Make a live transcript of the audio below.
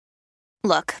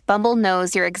Look, Bumble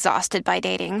knows you're exhausted by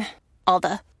dating. All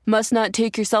the, must not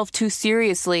take yourself too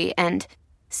seriously, and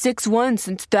 6'1"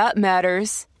 since that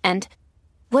matters. And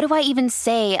what do I even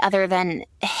say other than,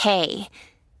 hey?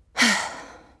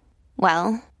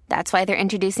 Well, that's why they're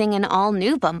introducing an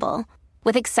all-new Bumble,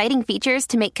 with exciting features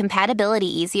to make compatibility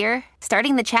easier,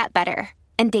 starting the chat better,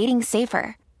 and dating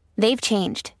safer. They've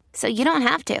changed, so you don't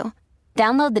have to.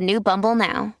 Download the new Bumble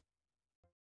now.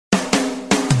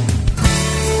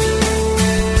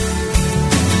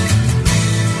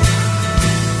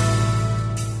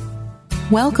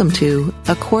 Welcome to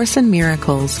A Course in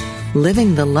Miracles,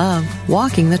 Living the Love,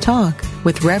 Walking the Talk,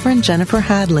 with Reverend Jennifer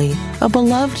Hadley, a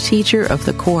beloved teacher of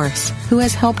the Course who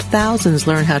has helped thousands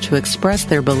learn how to express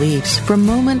their beliefs from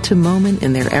moment to moment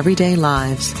in their everyday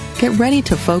lives. Get ready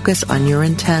to focus on your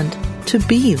intent to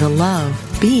be the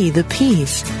love, be the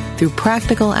peace, through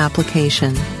practical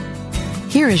application.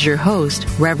 Here is your host,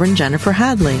 Reverend Jennifer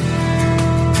Hadley.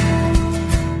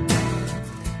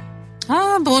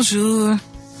 Bonjour.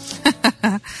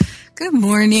 Good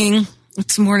morning.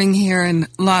 It's morning here in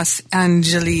Los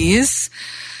Angeles.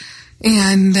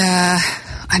 And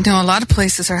I know a lot of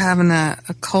places are having a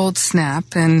cold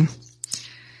snap. And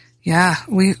yeah,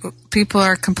 people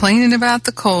are complaining about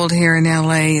the cold here in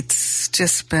LA. It's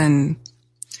just been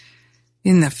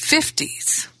in the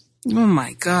 50s. Oh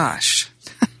my gosh.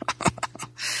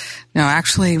 No,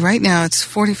 actually right now it's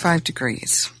 45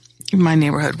 degrees in my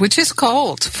neighborhood, which is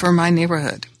cold for my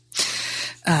neighborhood.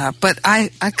 But I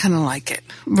kind of like it.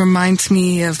 Reminds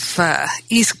me of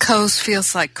East Coast,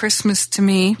 feels like Christmas to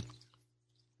me.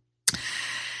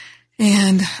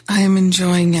 And I am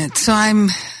enjoying it. So I'm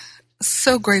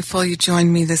so grateful you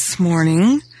joined me this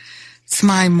morning. It's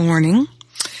my morning.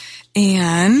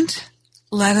 And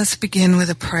let us begin with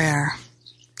a prayer.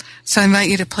 So I invite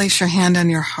you to place your hand on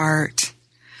your heart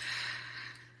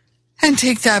and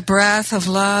take that breath of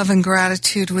love and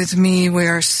gratitude with me. We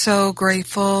are so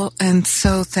grateful and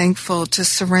so thankful to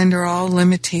surrender all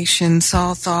limitations,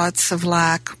 all thoughts of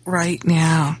lack right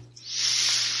now.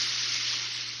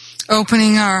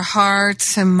 Opening our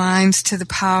hearts and minds to the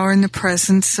power and the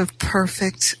presence of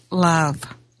perfect love.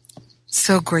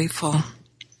 So grateful.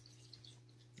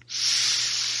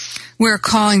 We're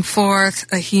calling forth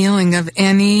a healing of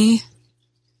any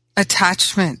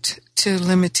attachment to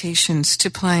limitations, to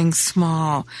playing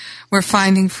small. We're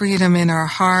finding freedom in our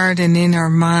heart and in our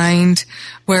mind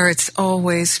where it's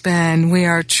always been. We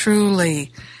are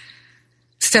truly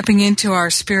stepping into our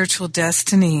spiritual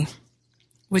destiny,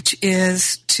 which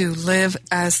is to live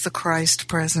as the Christ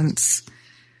presence.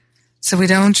 So we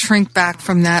don't shrink back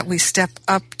from that. We step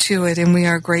up to it, and we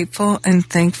are grateful and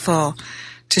thankful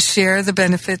to share the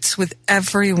benefits with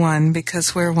everyone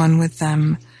because we're one with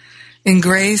them. In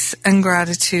grace and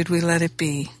gratitude, we let it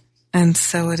be. And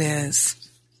so it is.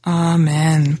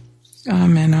 Amen.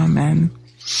 Amen, amen.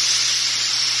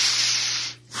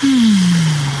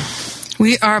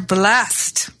 We are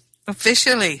blessed,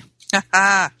 officially.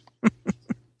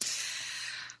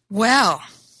 Well,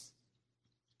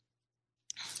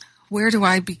 where do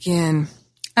I begin?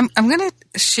 I'm going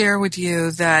to share with you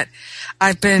that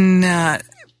I've been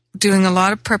doing a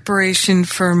lot of preparation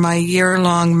for my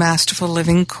year-long Masterful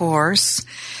Living course.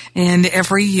 And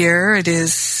every year it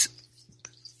is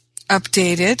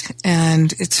updated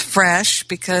and it's fresh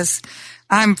because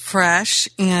I'm fresh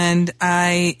and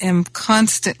I am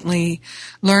constantly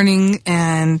learning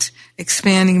and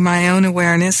expanding my own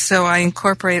awareness. So I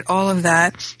incorporate all of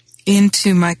that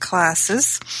into my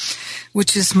classes,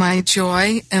 which is my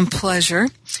joy and pleasure.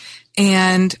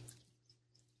 And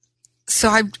so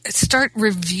I start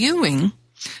reviewing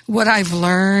what I've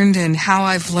learned and how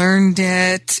I've learned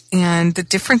it and the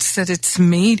difference that it's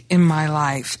made in my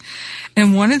life.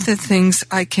 And one of the things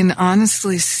I can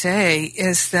honestly say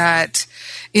is that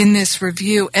in this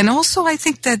review, and also I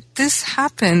think that this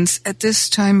happens at this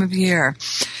time of year.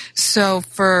 So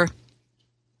for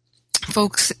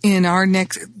folks in our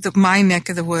my neck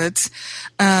of the woods,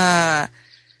 we're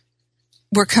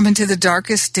coming to the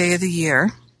darkest day of the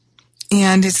year.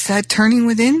 And it's that turning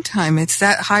within time. It's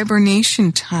that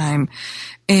hibernation time.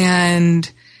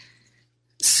 And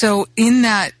so in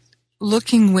that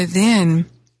looking within,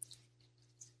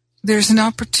 there's an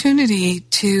opportunity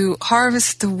to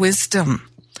harvest the wisdom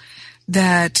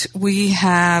that we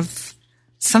have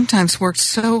sometimes worked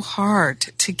so hard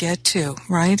to get to,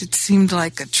 right? It seemed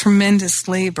like a tremendous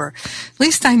labor. At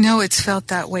least I know it's felt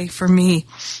that way for me.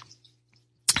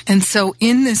 And so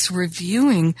in this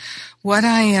reviewing, what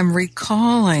I am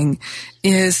recalling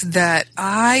is that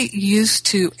I used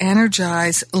to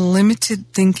energize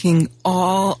limited thinking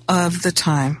all of the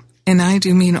time. And I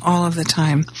do mean all of the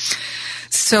time.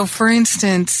 So, for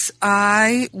instance,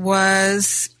 I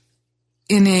was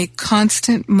in a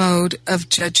constant mode of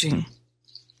judging.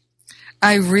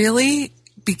 I really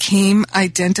became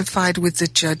identified with the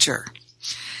judger.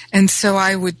 And so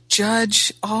I would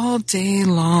judge all day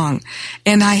long.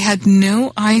 And I had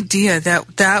no idea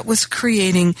that that was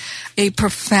creating a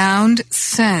profound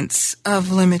sense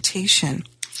of limitation.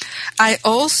 I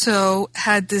also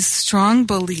had this strong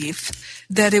belief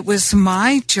that it was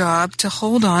my job to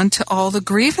hold on to all the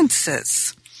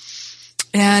grievances.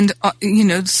 And,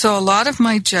 so a lot of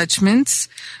my judgments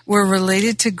were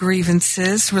related to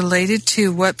grievances, related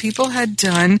to what people had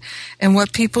done and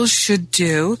what people should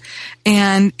do.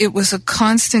 And it was a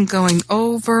constant going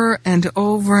over and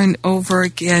over and over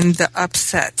again, the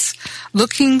upsets,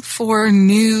 looking for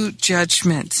new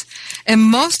judgments. And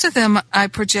most of them I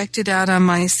projected out on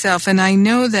myself. And I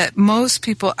know that most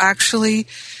people actually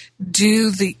do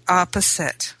the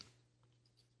opposite.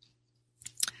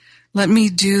 Let me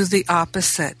do the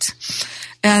opposite.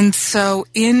 And so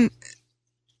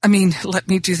let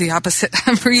me do the opposite.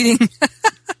 I'm reading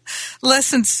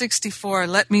lesson 64,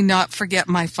 let me not forget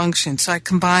my function. So I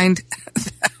combined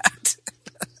that.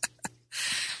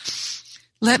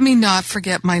 Let me not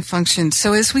forget my function.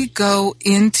 So as we go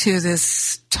into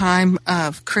this time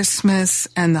of Christmas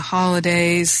and the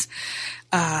holidays,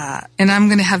 and I'm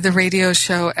going to have the radio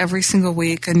show every single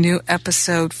week, a new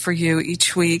episode for you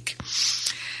each week.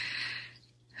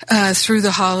 Through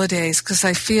the holidays, because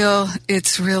I feel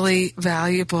it's really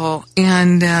valuable.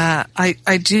 And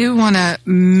I do want to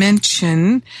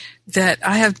mention that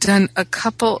I have done a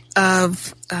couple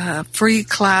of free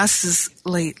classes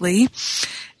lately,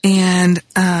 and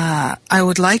I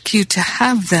would like you to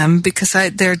have them because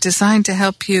they're designed to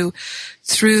help you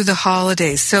through the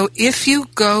holidays. So if you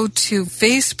go to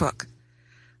Facebook,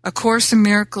 A Course in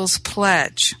Miracles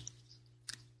Pledge,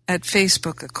 at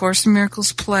Facebook, A Course in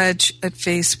Miracles Pledge at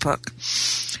Facebook.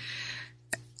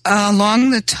 Along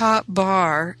the top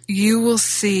bar, you will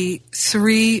see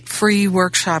 3 free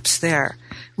workshops there.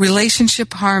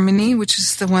 Relationship Harmony, which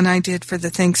is the one I did for the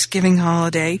Thanksgiving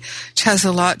holiday, which has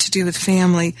a lot to do with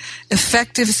family.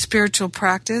 Effective Spiritual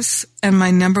Practice, and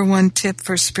my number 1 tip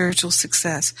for spiritual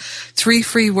success. 3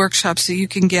 free workshops that you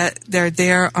can get. They're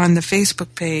there on the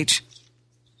Facebook page.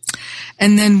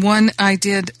 And then one I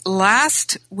did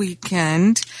last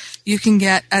weekend, you can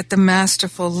get at the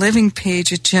Masterful Living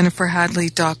page at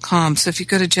jenniferhadley.com. So if you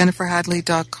go to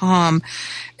jenniferhadley.com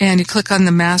and you click on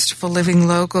the Masterful Living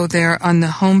logo there on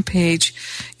the home page,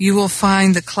 you will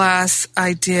find the class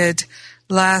I did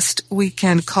last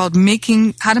weekend called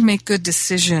How to Make Good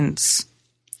Decisions.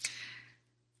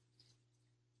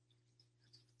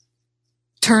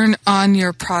 Turn on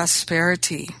your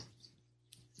prosperity.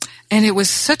 And it was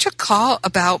such a call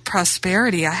about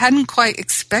prosperity. I hadn't quite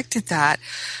expected that,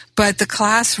 but the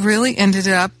class really ended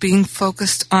up being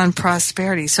focused on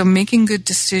prosperity. So making good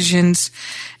decisions,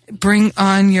 bring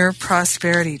on your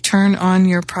prosperity, turn on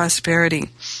your prosperity.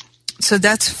 So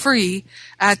that's free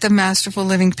at the Masterful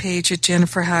Living page at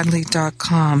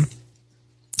jenniferhadley.com.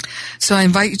 So I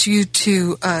invite you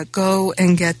to go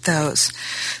and get those.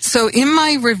 So in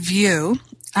my review,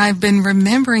 I've been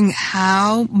remembering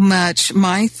how much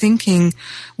my thinking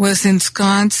was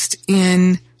ensconced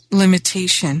in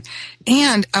limitation,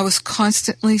 and I was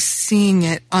constantly seeing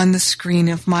it on the screen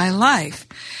of my life.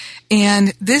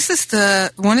 And this is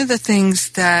one of the things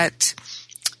that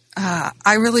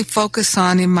I really focus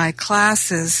on in my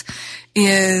classes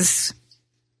is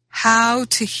how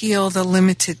to heal the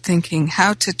limited thinking,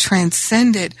 how to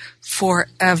transcend it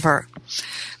forever.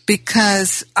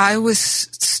 Because I was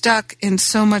stuck in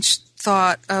so much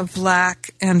thought of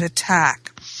lack and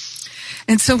attack.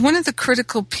 And so one of the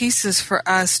critical pieces for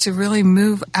us to really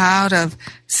move out of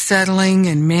settling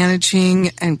and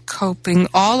managing and coping,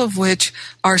 all of which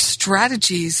are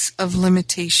strategies of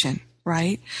limitation,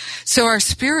 right? So our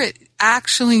spirit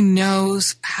actually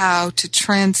knows how to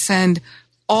transcend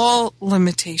all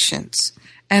limitations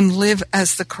and live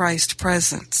as the Christ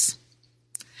presence.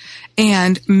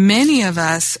 And many of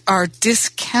us are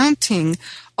discounting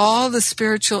all the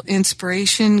spiritual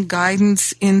inspiration,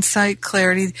 guidance, insight,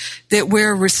 clarity that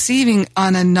we're receiving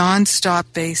on a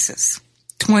nonstop basis,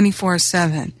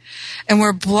 24/7. And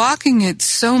we're blocking it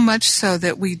so much so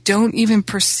that we don't even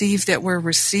perceive that we're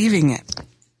receiving it.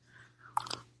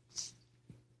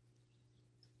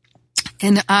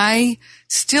 And I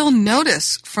still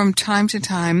notice from time to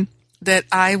time that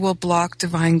I will block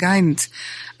divine guidance.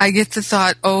 I get the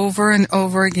thought over and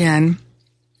over again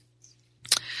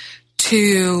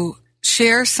to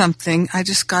share something. I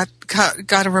just got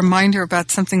a reminder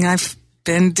about something I've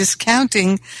been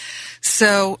discounting.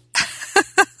 So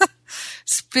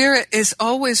Spirit is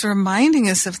always reminding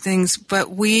us of things, but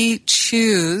we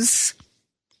choose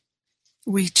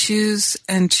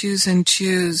and choose and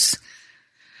choose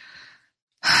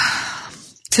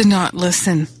to not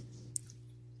listen.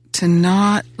 To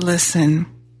not listen.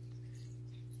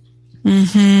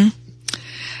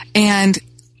 And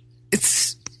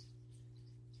it's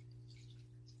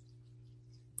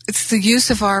the use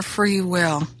of our free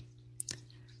will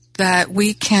that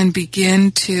we can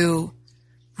begin to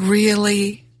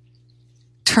really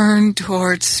turn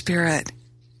towards Spirit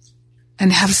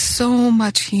and have so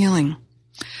much healing.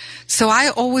 So I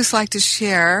always like to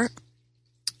share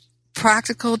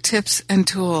practical tips and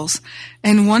tools,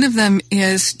 and one of them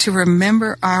is to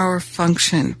remember our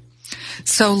function.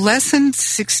 So lesson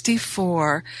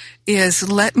 64 is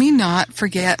let me not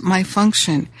forget my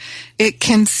function. It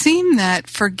can seem that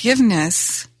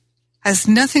forgiveness has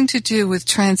nothing to do with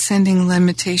transcending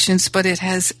limitations, but it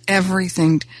has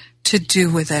everything to do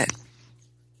with it.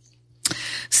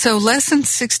 So lesson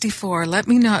 64, let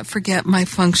me not forget my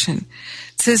function.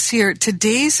 It says here,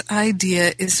 today's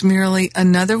idea is merely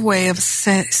another way of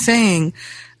saying,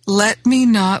 let me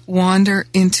not wander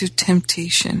into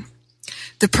temptation.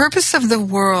 The purpose of the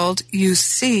world you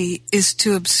see is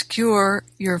to obscure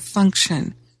your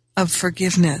function of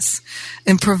forgiveness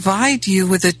and provide you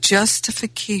with a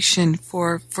justification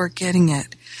for forgetting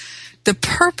it. The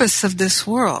purpose of this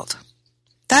world,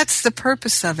 that's the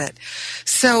purpose of it.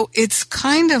 So it's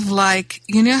kind of like,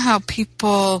 you know how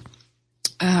people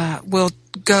will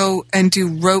go and do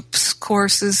ropes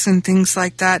courses and things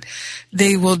like that?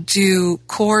 They will do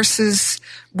courses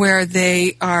where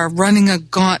they are running a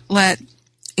gauntlet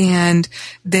and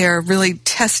they're really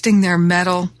testing their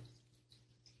mettle.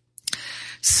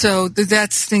 So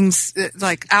that's things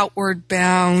like Outward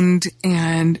Bound,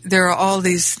 and there are all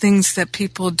these things that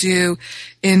people do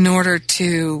in order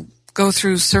to go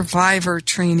through survivor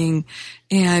training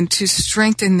and to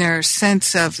strengthen their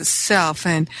sense of self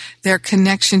and their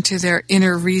connection to their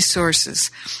inner resources.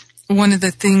 One of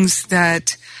the things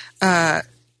that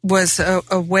was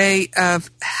a way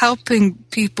of helping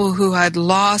people who had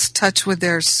lost touch with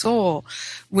their soul,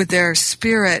 with their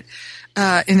spirit,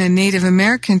 in a Native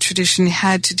American tradition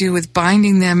had to do with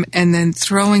binding them and then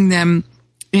throwing them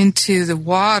into the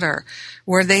water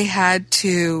where they had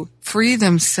to free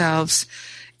themselves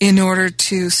in order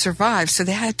to survive. So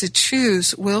they had to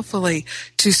choose willfully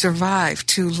to survive,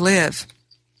 to live.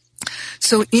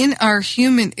 So in our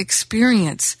human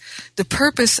experience, the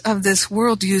purpose of this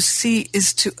world you see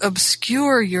is to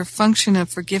obscure your function of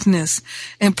forgiveness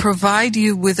and provide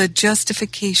you with a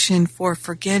justification for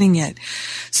forgetting it.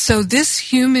 So this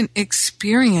human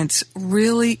experience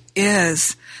really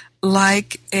is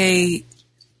like a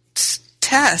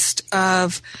test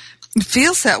of, it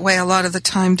feels that way a lot of the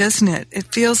time, doesn't it?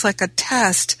 It feels like a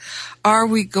test. Are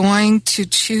we going to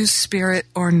choose Spirit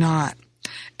or not?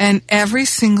 And every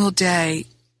single day,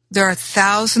 there are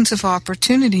thousands of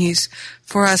opportunities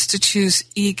for us to choose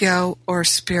ego or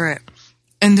Spirit.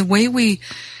 And the way we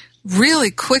really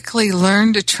quickly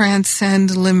learn to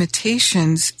transcend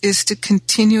limitations is to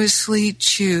continuously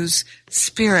choose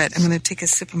Spirit. I'm going to take a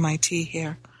sip of my tea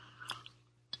here.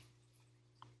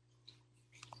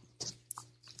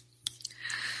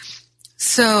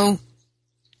 So,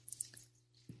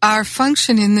 our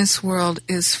function in this world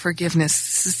is forgiveness.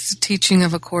 This is the teaching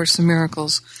of A Course in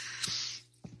Miracles.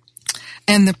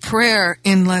 And the prayer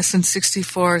in Lesson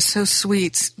 64 is so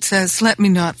sweet. It says, let me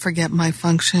not forget my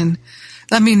function.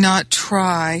 Let me not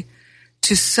try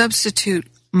to substitute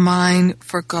mine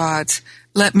for God's.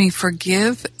 Let me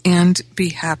forgive and be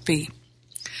happy.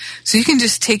 So you can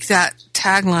just take that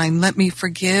tagline, let me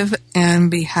forgive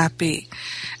and be happy.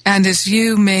 And as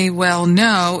you may well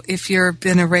know, if you've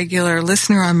been a regular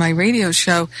listener on my radio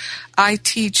show, I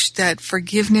teach that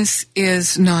forgiveness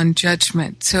is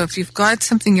non-judgment. So if you've got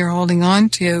something you're holding on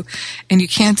to and you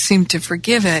can't seem to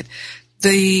forgive it,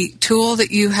 the tool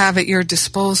that you have at your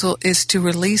disposal is to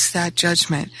release that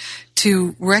judgment,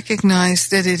 to recognize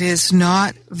that it is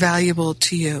not valuable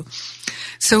to you.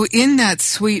 So in that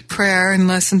sweet prayer in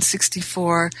Lesson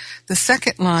 64, the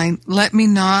second line, let me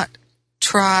not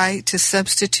try to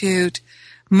substitute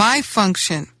my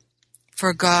function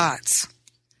for God's.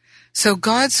 So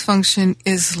God's function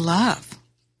is love.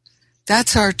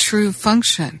 That's our true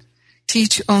function.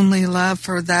 Teach only love,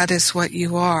 for that is what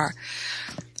you are.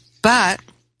 But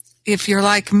if you're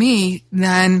like me,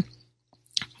 then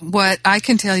what I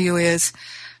can tell you is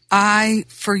I,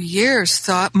 for years,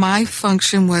 thought my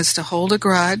function was to hold a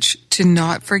grudge, to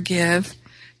not forgive,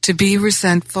 to be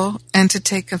resentful, and to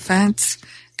take offense,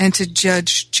 and to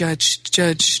judge.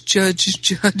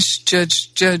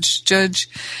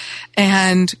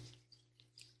 And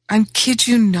I kid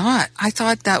you not. I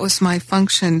thought that was my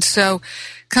function. So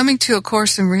coming to A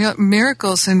Course in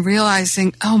Miracles and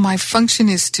realizing, oh, my function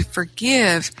is to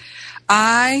forgive,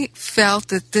 I felt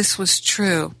that this was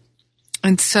true.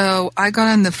 And so I got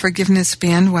on the forgiveness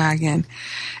bandwagon.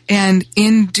 And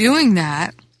in doing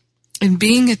that, in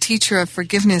being a teacher of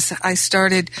forgiveness, I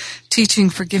started teaching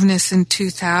forgiveness in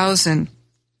 2000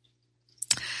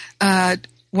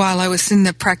 while I was in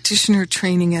the practitioner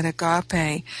training at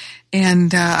Agape.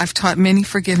 And I've taught many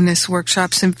forgiveness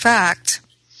workshops. In fact,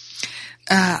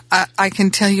 I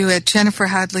can tell you at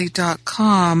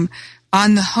jenniferhadley.com,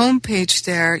 on the homepage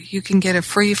there, you can get a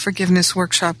free forgiveness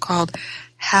workshop called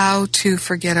How to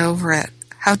Forget Over It.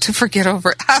 How to forget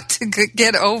over it. How to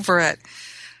get over it.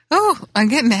 Oh, I'm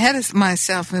getting ahead of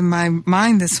myself in my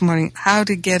mind this morning. How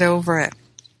to get over it.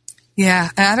 Yeah,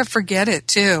 how to forget it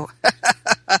too.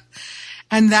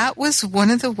 And that was one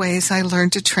of the ways I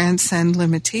learned to transcend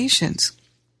limitations.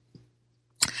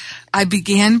 I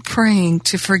began praying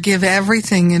to forgive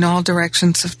everything in all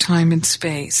directions of time and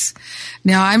space.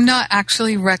 Now, I'm not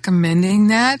actually recommending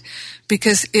that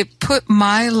because it put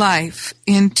my life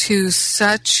into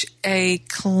such a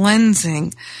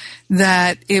cleansing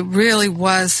that it really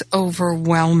was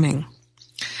overwhelming.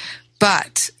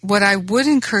 But what I would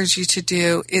encourage you to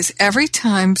do is every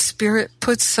time Spirit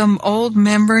puts some old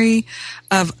memory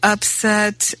of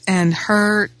upset and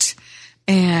hurt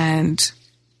and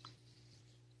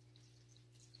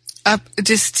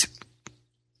just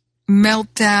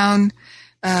meltdown,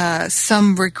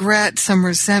 some regret, some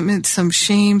resentment, some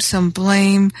shame, some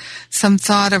blame, some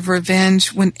thought of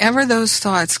revenge, whenever those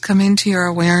thoughts come into your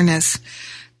awareness,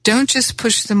 don't just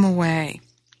push them away.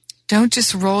 Don't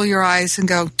just roll your eyes and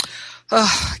go,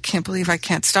 oh, I can't believe I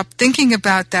can't stop thinking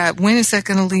about that. When is that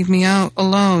going to leave me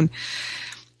alone?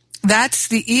 That's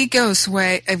the ego's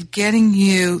way of getting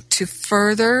you to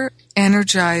further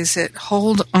energize it,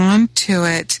 hold on to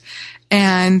it,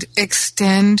 and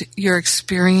extend your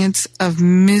experience of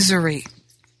misery.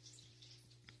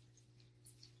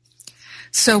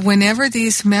 So whenever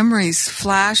these memories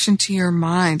flash into your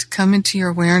mind, come into your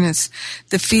awareness,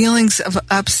 the feelings of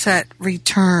upset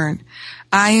return.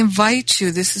 I invite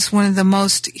you, this is one of the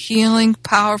most healing,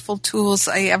 powerful tools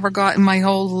I ever got in my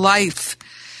whole life.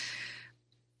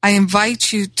 I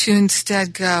invite you to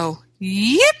instead go,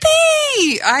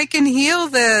 yippee! I can heal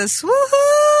this.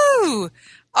 Woohoo!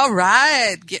 All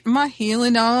right, getting my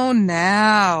healing on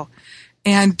now.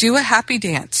 And do a happy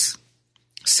dance.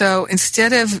 So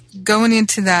instead of going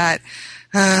into that,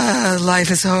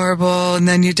 life is horrible and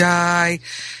then you die,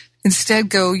 instead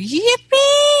go,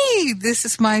 yippee! This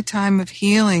is my time of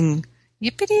healing.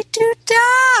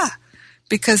 Yippity-doo-dah!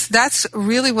 Because that's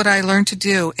really what I learned to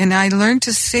do. And I learned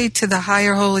to say to the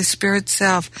higher Holy Spirit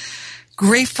self,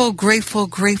 grateful, grateful,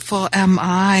 grateful am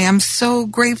I. I'm so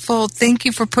grateful. Thank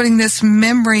you for putting this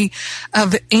memory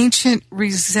of ancient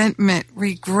resentment,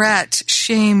 regret,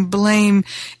 shame, blame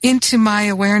into my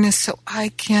awareness so I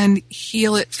can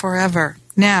heal it forever.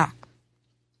 Now,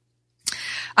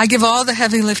 I give all the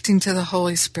heavy lifting to the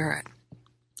Holy Spirit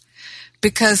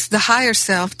because the higher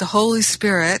self, the Holy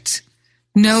Spirit,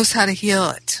 knows how to heal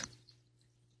it.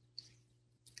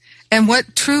 And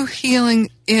what true healing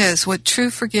is, what true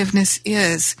forgiveness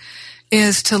is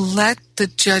to let the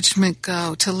judgment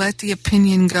go, to let the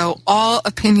opinion go. All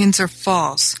opinions are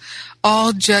false.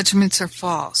 All judgments are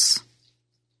false.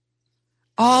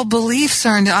 All beliefs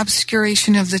are an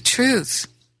obscuration of the truth.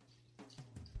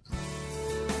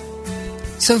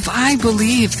 So if I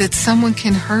believe that someone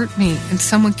can hurt me and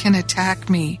someone can attack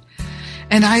me,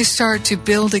 and I start to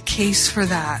build a case for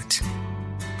that,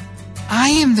 I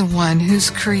am the one who's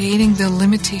creating the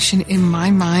limitation in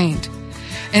my mind.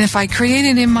 And if I create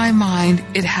it in my mind,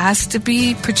 it has to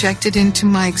be projected into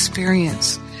my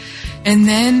experience. And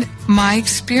then my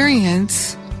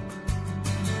experience,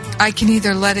 I can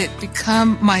either let it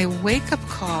become my wake-up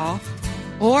call,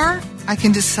 or I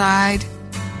can decide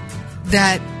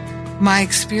that my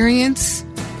experience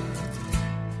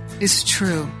is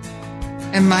true.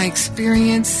 And my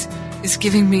experience is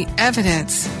giving me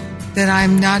evidence that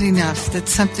I'm not enough, that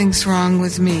something's wrong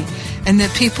with me, and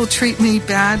that people treat me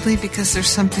badly because there's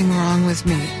something wrong with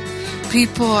me.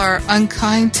 People are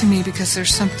unkind to me because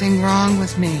there's something wrong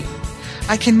with me.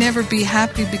 I can never be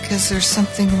happy because there's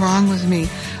something wrong with me.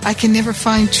 I can never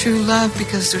find true love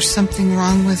because there's something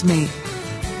wrong with me.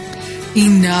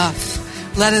 Enough.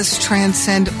 Let us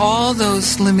transcend all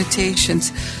those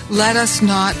limitations. Let us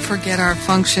not forget our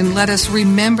function. Let us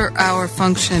remember our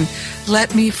function.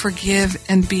 Let me forgive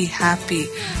and be happy.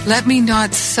 Let me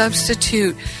not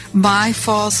substitute my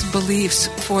false beliefs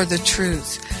for the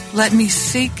truth. Let me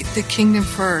seek the kingdom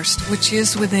first, which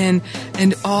is within,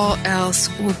 and all else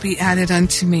will be added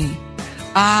unto me.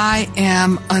 I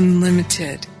am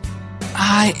unlimited.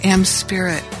 I am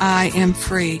spirit. I am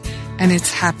free. And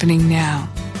it's happening now.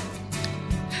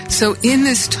 So in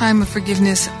this time of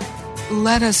forgiveness,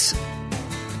 let us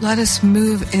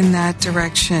move in that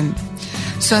direction.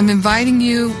 So I'm inviting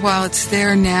you, while it's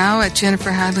there now at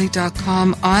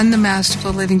jenniferhadley.com on the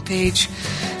Masterful Living page,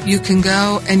 you can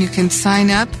go and you can sign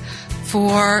up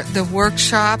for the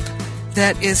workshop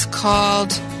that is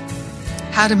called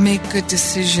How to Make Good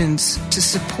Decisions, to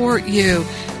support you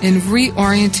in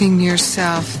reorienting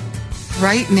yourself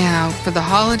right now for the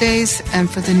holidays and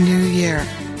for the new year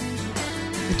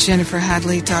at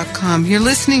jenniferhadley.com. You're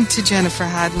listening to Jennifer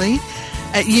Hadley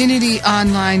at Unity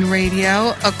Online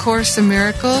Radio, A Course in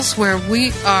Miracles, where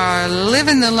we are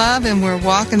living the love and we're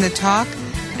walking the talk,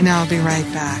 and I'll be right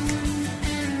back.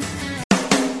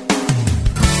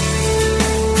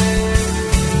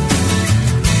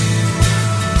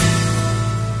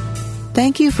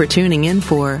 Thank you for tuning in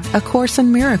for A Course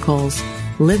in Miracles,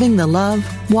 Living the Love,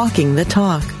 Walking the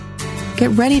Talk.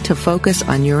 Get ready to focus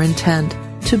on your intent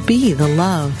to be the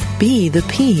love, be the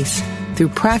peace, through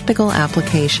practical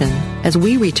application as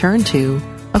we return to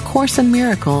A Course in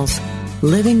Miracles,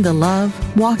 Living the Love,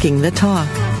 Walking the Talk.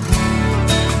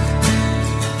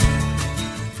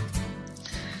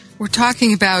 We're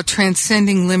talking about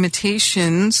transcending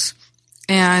limitations,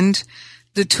 and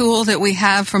the tool that we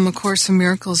have from A Course in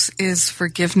Miracles is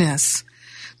forgiveness.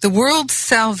 The world's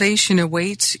salvation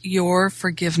awaits your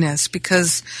forgiveness,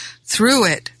 because through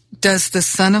it does the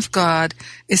Son of God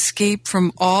escape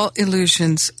from all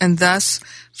illusions and thus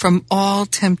from all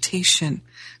temptation.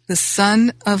 The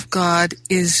Son of God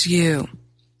is you.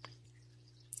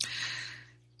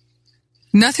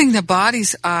 Nothing the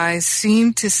body's eyes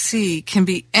seem to see can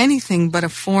be anything but a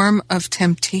form of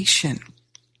temptation,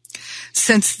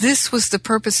 since this was the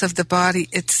purpose of the body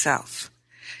itself.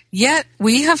 Yet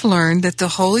we have learned that the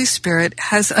Holy Spirit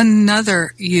has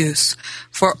another use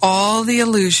for all the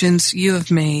illusions you have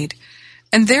made,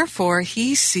 and therefore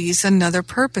He sees another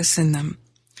purpose in them.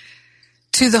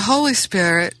 To the Holy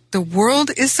Spirit, the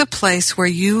world is the place where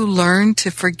you learn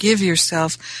to forgive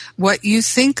yourself what you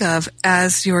think of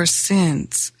as your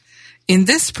sins. In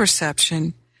this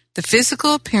perception, the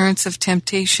physical appearance of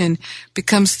temptation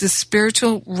becomes the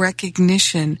spiritual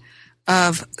recognition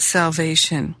of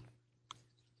salvation.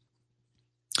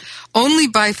 Only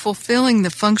by fulfilling the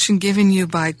function given you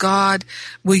by God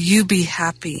will you be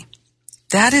happy.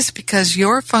 That is because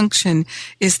your function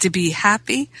is to be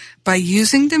happy by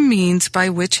using the means by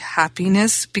which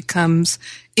happiness becomes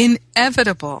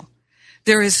inevitable.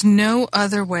 There is no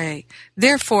other way.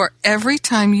 Therefore, every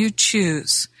time you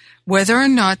choose whether or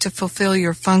not to fulfill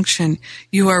your function,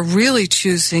 you are really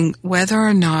choosing whether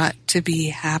or not to be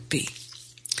happy.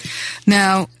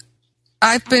 Now,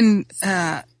 I've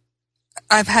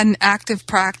had an active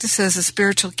practice as a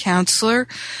spiritual counselor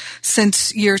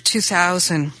since year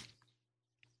 2000.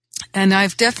 And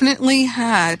I've definitely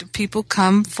had people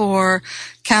come for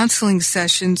counseling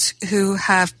sessions who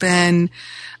have been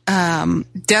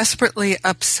desperately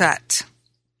upset.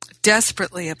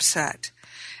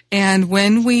 And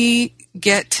when we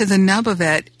get to the nub of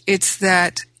it, it's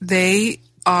that they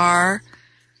are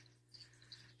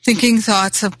thinking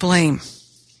thoughts of blame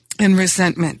and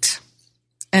resentment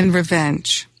and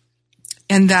revenge.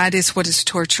 And that is what is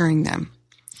torturing them.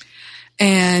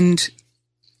 And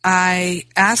I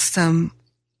asked them,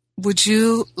 would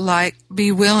you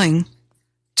be willing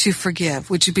to forgive?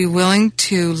 Would you be willing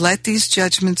to let these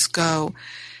judgments go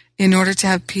in order to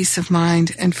have peace of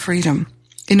mind and freedom,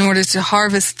 in order to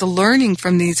harvest the learning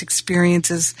from these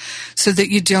experiences so that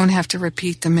you don't have to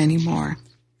repeat them anymore?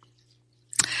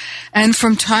 And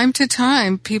from time to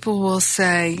time, people will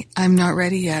say, I'm not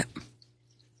ready yet.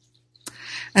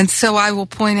 And so I will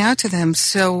point out to them,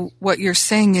 so what you're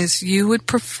saying is you would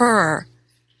prefer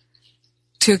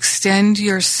to extend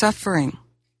your suffering,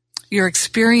 your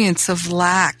experience of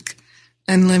lack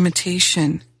and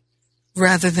limitation,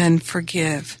 rather than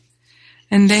forgive.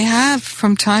 And they have,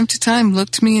 from time to time,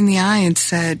 looked me in the eye and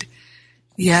said,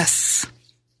 yes,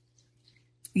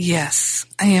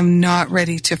 I am not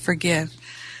ready to forgive.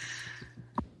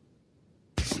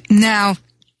 Now,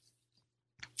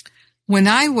 when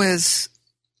I was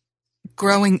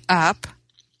growing up,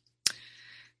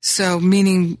 so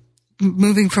meaning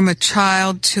moving from a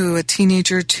child to a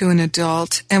teenager to an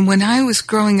adult, and when I was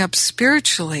growing up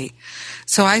spiritually,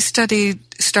 so I started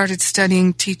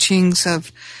studying teachings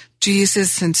of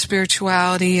Jesus and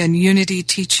spirituality and unity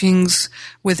teachings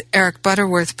with Eric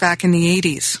Butterworth back in the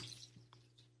 80s.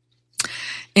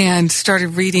 and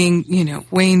started reading,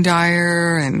 Wayne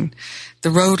Dyer and The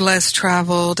Road Less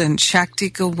Traveled and Shakti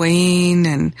Gawain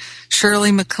and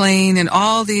Shirley MacLaine and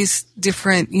all these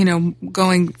different,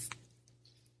 going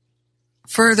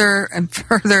further and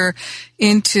further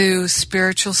into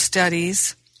spiritual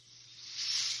studies,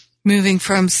 moving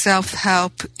from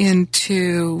self-help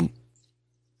into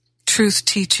truth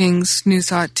teachings, new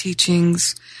thought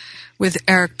teachings with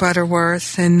Eric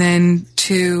Butterworth, and then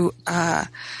to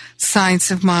Science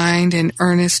of Mind and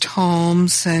Ernest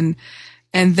Holmes, and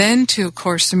then to A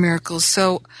Course in Miracles.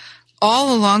 So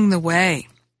all along the way,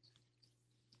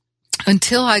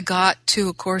 until I got to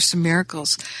A Course in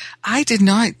Miracles, I did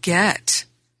not get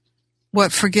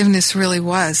what forgiveness really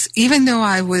was. Even though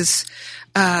I was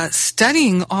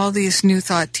studying all these new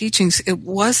thought teachings, it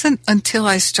wasn't until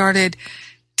I started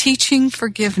teaching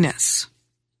forgiveness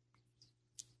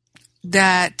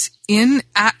that in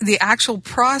the actual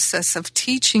process of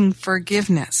teaching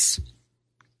forgiveness,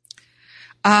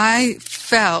 I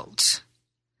felt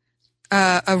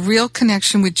a real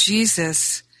connection with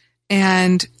Jesus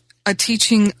and a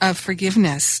teaching of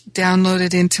forgiveness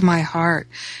downloaded into my heart.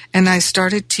 And I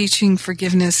started teaching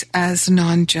forgiveness as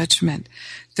non-judgment,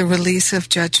 the release of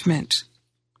judgment.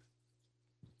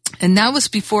 And that was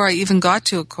before I even got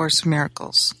to A Course in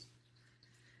Miracles.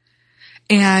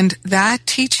 And that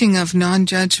teaching of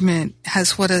non-judgment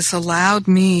has what has allowed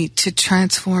me to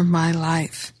transform my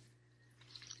life.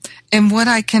 And what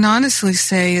I can honestly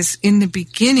say is, in the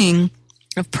beginning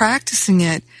of practicing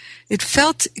it, it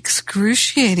felt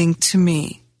excruciating to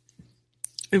me.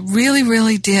 It really,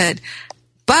 really did.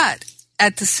 But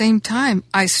at the same time,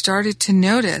 I started to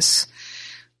notice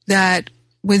that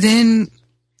within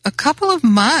a couple of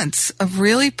months of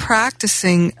really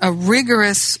practicing a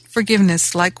rigorous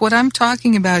forgiveness, like what I'm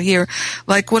talking about here,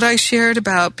 like what I shared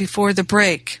about before the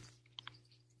break,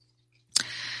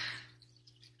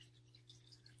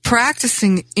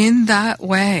 practicing in that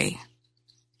way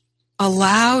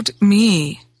allowed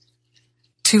me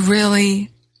to really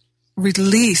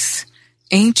release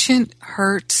ancient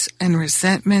hurts and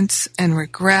resentments and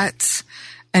regrets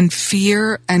and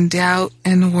fear and doubt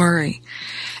and worry.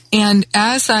 And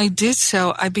as I did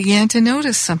so, I began to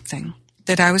notice something,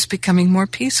 that I was becoming more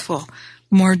peaceful,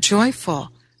 more joyful,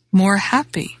 more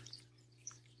happy.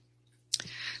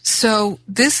 So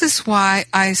this is why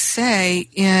I say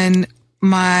in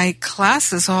my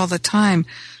classes all the time,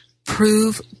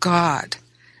 prove God.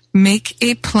 Make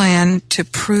a plan to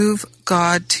prove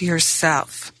God to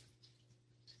yourself.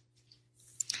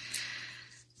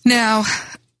 Now,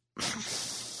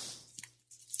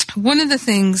 one of the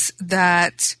things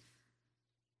that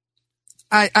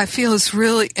I feel is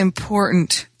really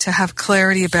important to have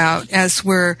clarity about as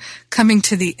we're coming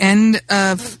to the end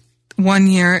of one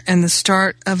year and the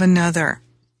start of another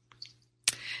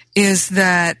is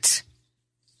that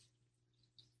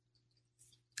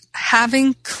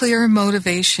having clear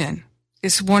motivation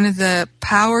is one of the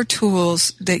power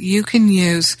tools that you can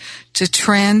use to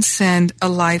transcend a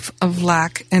life of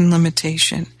lack and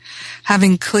limitation.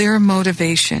 Having clear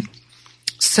motivation.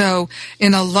 So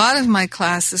in a lot of my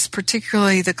classes,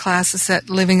 particularly the classes at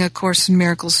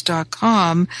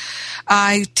livingacourseinmiracles.com,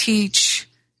 I teach,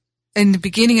 in the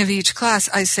beginning of each class,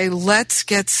 I say, let's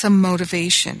get some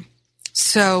motivation.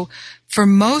 So for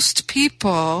most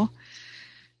people,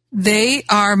 they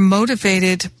are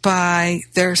motivated by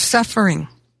their suffering.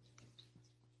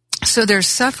 So their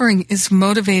suffering is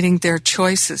motivating their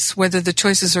choices. Whether the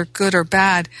choices are good or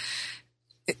bad,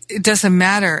 it doesn't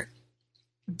matter.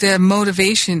 The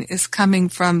motivation is coming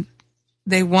from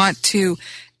they want to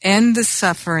end the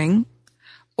suffering,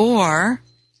 or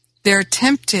they're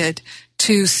tempted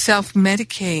to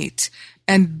self-medicate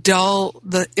and dull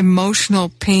the emotional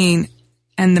pain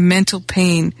and the mental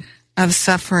pain of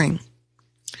suffering.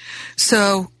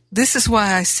 So this is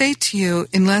why I say to you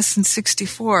in Lesson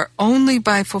 64, only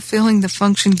by fulfilling the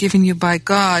function given you by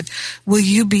God will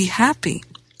you be happy.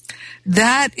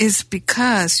 That is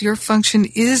because your function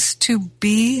is to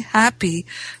be happy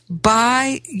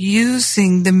by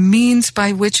using the means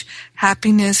by which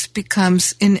happiness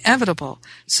becomes inevitable.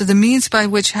 So the means by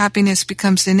which happiness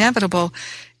becomes inevitable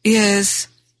is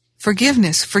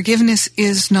forgiveness. Forgiveness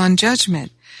is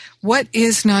non-judgment. What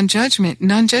is non-judgment?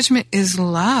 Non-judgment is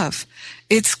love.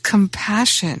 It's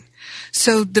compassion.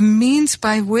 So the means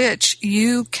by which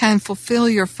you can fulfill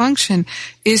your function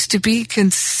is to be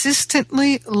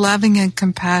consistently loving and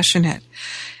compassionate.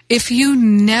 If you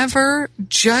never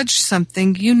judge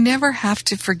something, you never have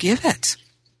to forgive it.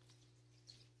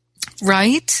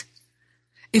 Right?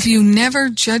 If you never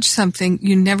judge something,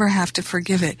 you never have to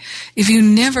forgive it. If you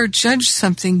never judge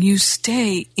something, you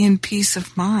stay in peace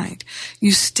of mind.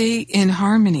 You stay in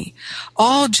harmony.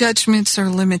 All judgments are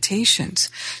limitations.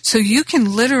 So you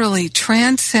can literally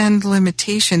transcend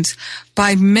limitations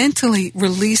by mentally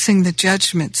releasing the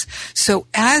judgments. So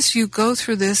as you go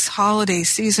through this holiday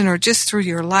season or just through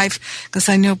your life, because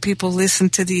I know people listen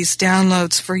to these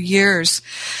downloads for years,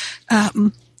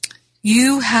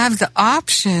 you have the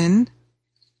option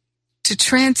to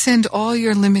transcend all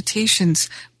your limitations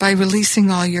by releasing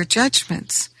all your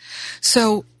judgments.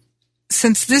 So,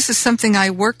 since this is something I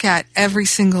work at every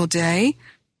single day,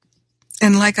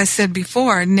 and like I said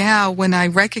before, now when I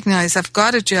recognize I've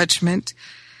got a judgment,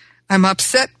 I'm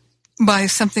upset by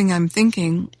something I'm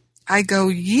thinking, I go,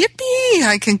 yippee,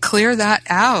 I can clear that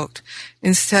out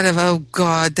instead of, oh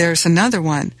God, there's another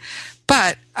one.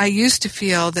 But I used to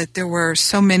feel that there were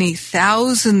so many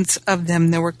thousands of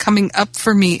them that were coming up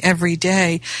for me every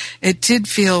day. It did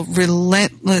feel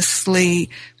relentlessly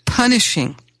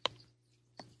punishing.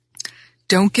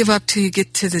 Don't give up till you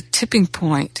get to the tipping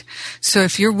point. So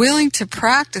if you're willing to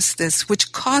practice this,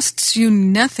 which costs you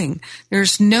nothing,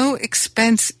 there's no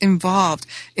expense involved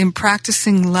in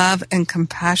practicing love and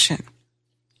compassion.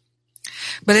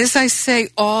 But as I say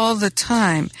all the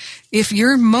time, if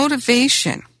your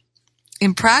motivation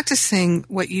in practicing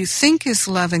what you think is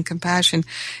love and compassion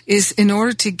is in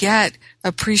order to get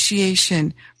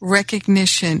appreciation,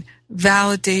 recognition,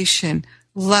 validation,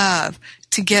 love,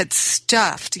 to get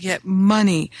stuff, to get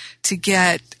money, to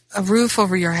get a roof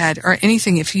over your head or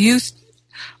anything, if you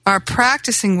are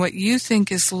practicing what you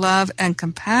think is love and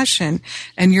compassion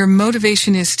and your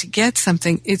motivation is to get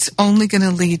something, it's only going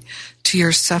to lead to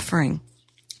your suffering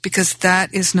because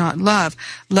that is not love.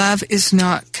 Love is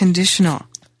not conditional.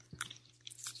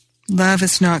 Love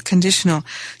is not conditional.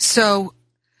 So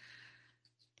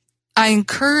I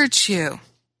encourage you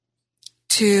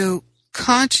to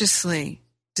consciously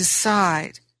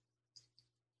decide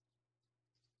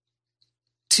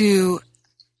to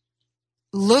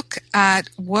look at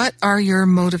what are your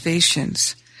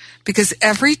motivations. Because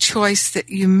every choice that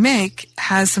you make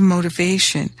has a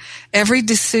motivation. Every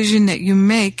decision that you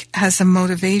make has a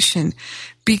motivation.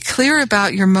 Be clear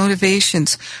about your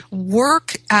motivations.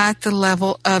 Work at the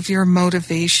level of your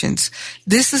motivations.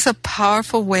 This is a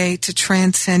powerful way to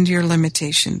transcend your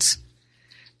limitations.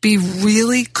 Be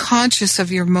really conscious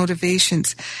of your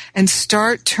motivations and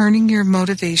start turning your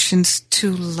motivations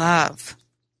to love.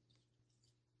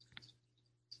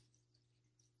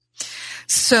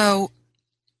 So,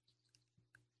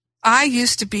 I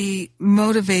used to be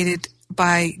motivated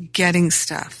by getting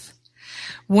stuff.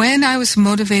 When I was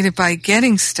motivated by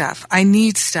getting stuff, I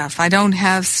need stuff. I don't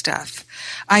have stuff.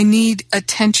 I need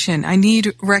attention. I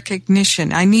need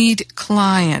recognition. I need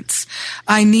clients.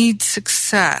 I need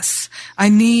success. I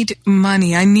need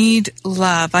money. I need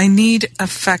love. I need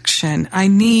affection. I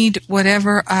need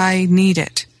whatever I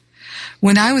needed.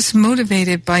 When I was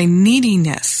motivated by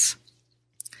neediness,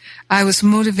 I was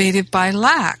motivated by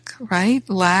lack, right?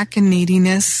 Lack and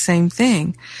neediness, same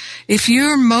thing. If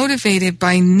you're motivated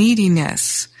by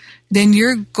neediness, then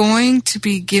you're going to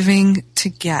be giving to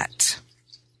get.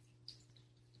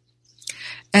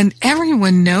 And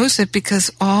everyone knows it because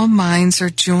all minds are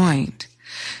joined.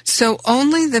 So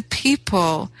only the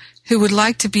people who would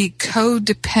like to be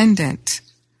codependent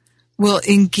will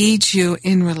engage you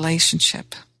in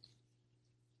relationship.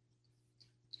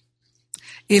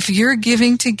 If you're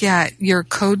giving to get, you're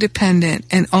codependent,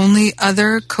 and only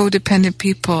other codependent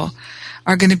people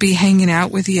are going to be hanging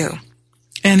out with you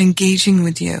and engaging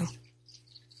with you.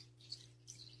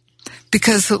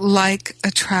 Because like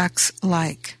attracts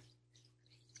like.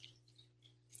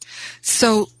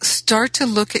 So start to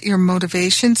look at your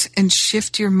motivations and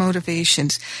shift your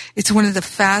motivations. It's one of the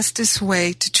fastest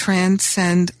way to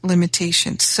transcend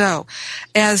limitations. So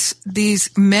as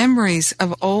these memories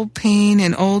of old pain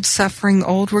and old suffering,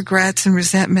 old regrets and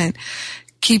resentment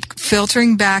keep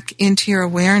filtering back into your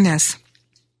awareness,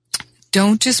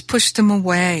 don't just push them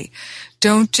away.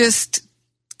 Don't just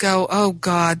go, oh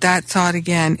God, that thought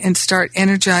again, and start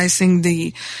energizing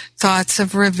the thoughts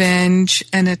of revenge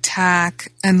and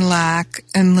attack and lack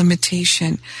and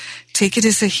limitation. Take it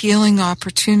as a healing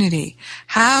opportunity.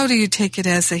 How do you take it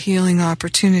as a healing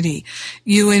opportunity?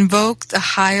 You invoke the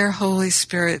higher Holy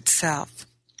Spirit self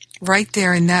right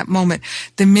there in that moment.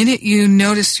 The minute you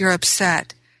notice you're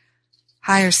upset,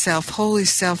 higher self, Holy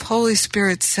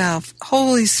Spirit self,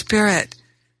 Holy Spirit,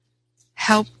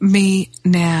 help me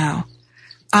now.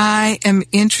 I am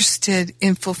interested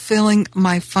in fulfilling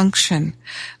my function.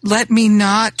 Let me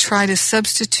not try to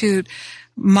substitute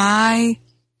my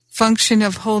function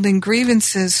of holding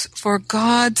grievances for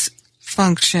God's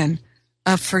function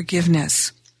of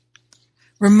forgiveness.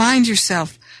 Remind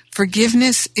yourself,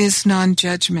 forgiveness is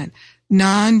non-judgment.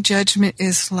 Non-judgment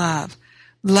is love.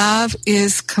 Love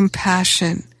is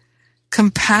compassion.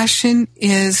 Compassion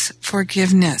is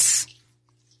forgiveness.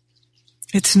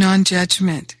 It's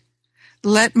non-judgment.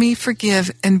 Let me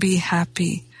forgive and be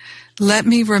happy. Let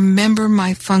me remember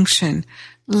my function.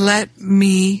 Let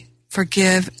me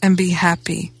forgive and be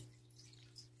happy.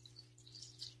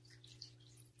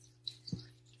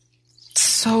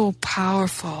 So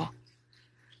powerful.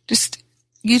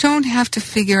 You don't have to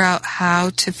figure out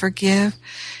how to forgive.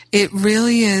 It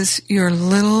really is your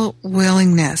little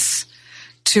willingness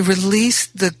to release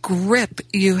the grip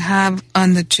you have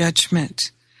on the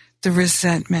judgment, the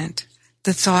resentment,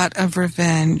 the thought of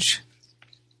revenge.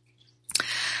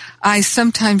 I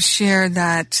sometimes share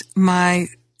that my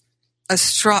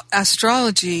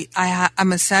astrology,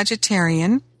 I'm a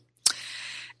Sagittarian,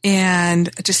 and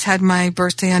I just had my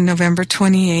birthday on November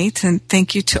 28th, and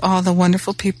thank you to all the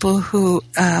wonderful people who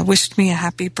wished me a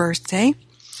happy birthday.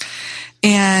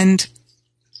 And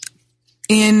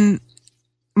in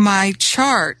my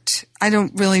chart, I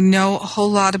don't really know a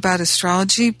whole lot about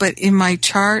astrology, but in my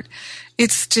chart,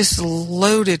 it's just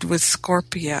loaded with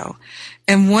Scorpio.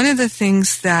 And one of the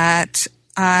things that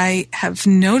I have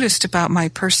noticed about my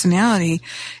personality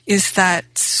is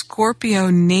that Scorpio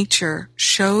nature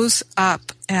shows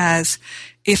up as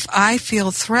if I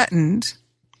feel threatened,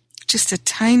 just a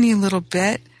tiny little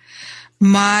bit,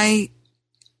 my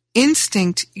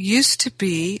instinct used to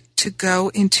be to go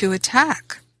into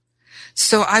attack.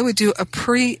 So I would do a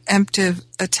preemptive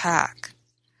attack.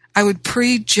 I would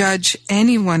prejudge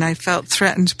anyone I felt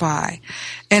threatened by,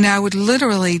 and I would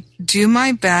literally do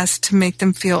my best to make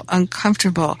them feel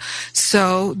uncomfortable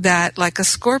so that, like a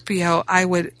Scorpio, I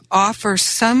would offer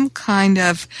some kind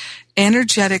of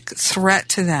energetic threat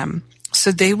to them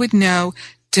so they would know,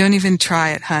 don't even try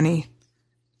it, honey.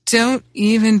 Don't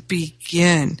even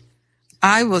begin.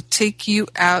 I will take you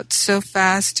out so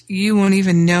fast you won't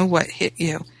even know what hit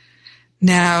you.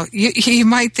 Now, you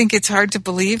might think it's hard to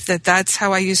believe that that's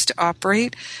how I used to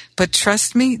operate, but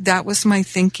trust me, that was my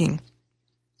thinking.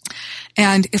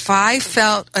 And if I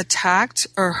felt attacked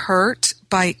or hurt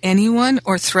by anyone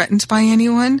or threatened by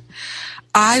anyone,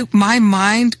 my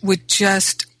mind would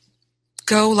just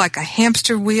go like a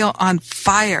hamster wheel on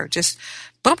fire, just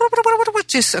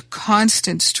a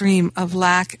constant stream of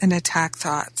lack and attack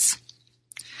thoughts.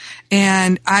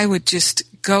 And I would just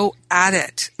go at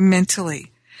it mentally.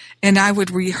 And I would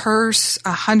rehearse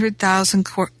 100,000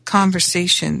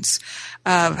 conversations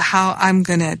of how I'm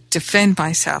going to defend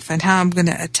myself and how I'm going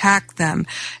to attack them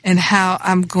and how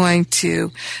I'm going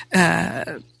to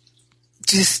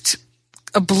just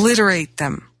obliterate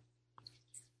them.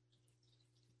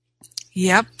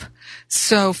 Yep.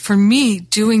 So for me,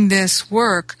 doing this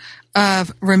work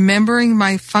of remembering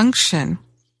my function,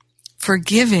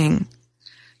 forgiving,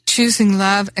 choosing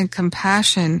love and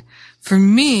compassion, for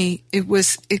me, it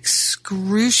was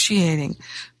excruciating,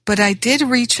 but I did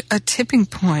reach a tipping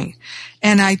point,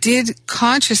 and I did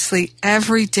consciously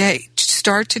every day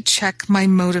start to check my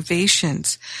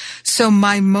motivations. So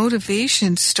my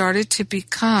motivations started to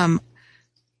become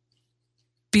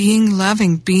being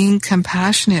loving, being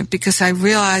compassionate, because I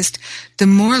realized the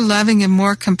more loving and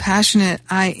more compassionate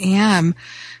I am,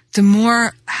 the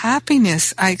more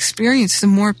happiness I experience, the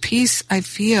more peace I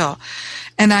feel.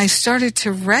 And I started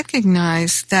to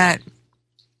recognize that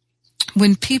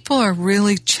when people are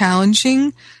really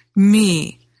challenging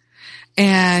me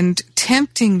and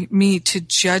tempting me to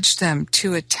judge them,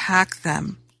 to attack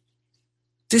them,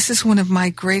 this is one of my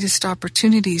greatest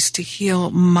opportunities to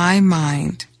heal my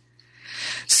mind.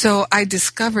 So I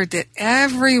discovered that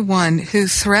everyone who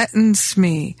threatens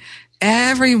me,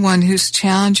 everyone who's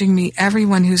challenging me,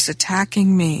 everyone who's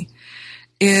attacking me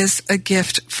is a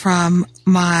gift from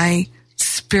my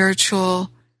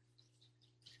spiritual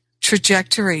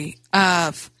trajectory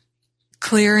of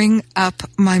clearing up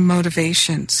my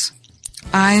motivations.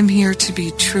 I am here to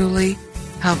be truly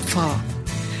helpful.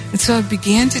 And so I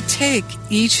began to take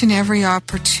each and every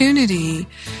opportunity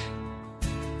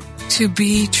to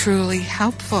be truly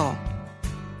helpful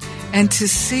and to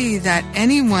see that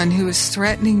anyone who was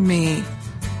threatening me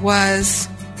was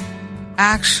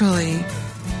actually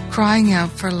crying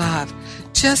out for love.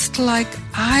 Just like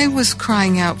I was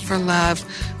crying out for love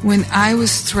when I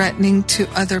was threatening to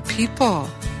other people.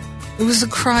 It was a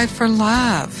cry for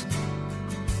love.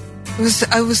 It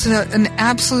was an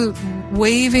absolute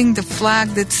waving the flag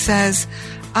that says,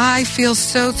 I feel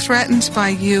so threatened by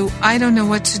you, I don't know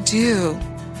what to do.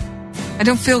 I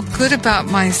don't feel good about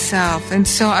myself. And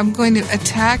so I'm going to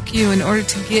attack you in order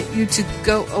to get you to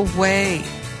go away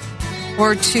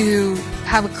or to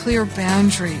have a clear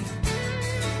boundary.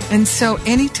 And so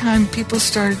anytime people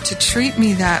started to treat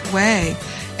me that way,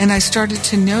 and I started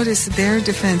to notice their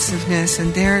defensiveness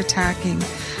and their attacking,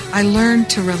 I learned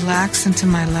to relax into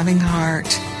my loving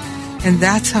heart. And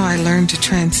that's how I learned to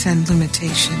transcend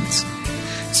limitations.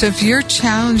 So if you're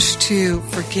challenged to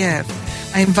forgive,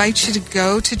 I invite you to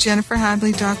go to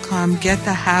jenniferhadley.com, get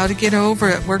the How to Get Over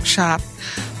It workshop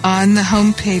on the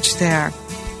homepage there.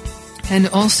 And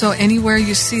also anywhere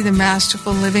you see the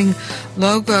Masterful Living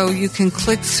logo, you can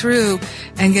click through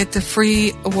and get the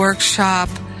free workshop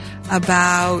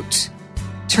about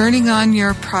turning on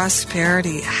your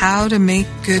prosperity, how to make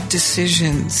good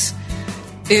decisions.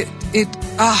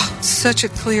 Such a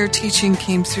clear teaching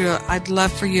came through. I'd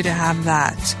love for you to have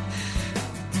that.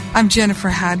 I'm Jennifer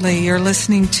Hadley. You're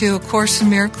listening to A Course in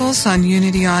Miracles on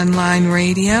Unity Online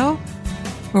Radio.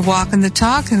 We're walking the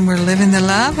talk and we're living the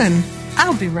love, and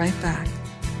I'll be right back.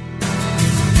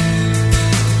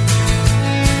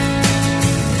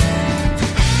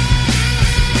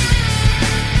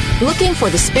 Looking for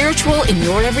the spiritual in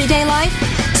your everyday life?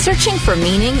 Searching for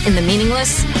meaning in the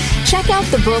meaningless? Check out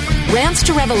the book Rants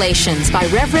to Revelations by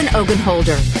Reverend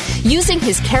Ogenholder. Using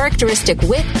his characteristic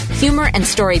wit, humor, and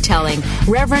storytelling,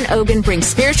 Reverend Ogen brings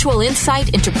spiritual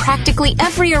insight into practically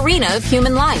every arena of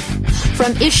human life.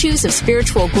 From issues of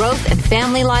spiritual growth and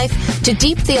family life to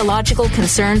deep theological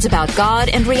concerns about God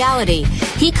and reality,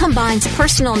 he combines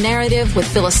personal narrative with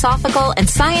philosophical and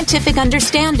scientific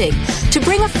understanding to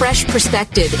bring a fresh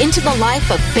perspective into the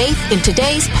life of faith in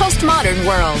today's postmodern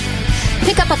world.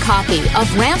 Pick up a copy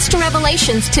of Rants to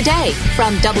Revelations today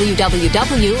from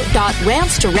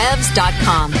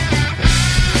www.rantsterevs.com.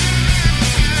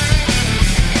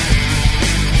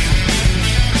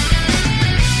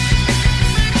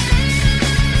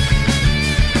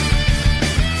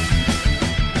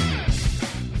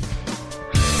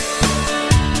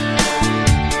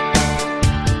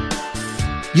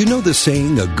 You know the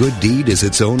saying, a good deed is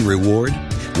its own reward?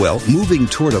 Well, moving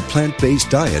toward a plant-based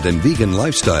diet and vegan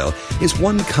lifestyle is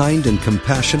one kind and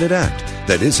compassionate act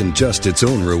that isn't just its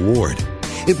own reward.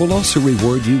 It will also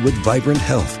reward you with vibrant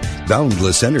health,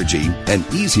 boundless energy, an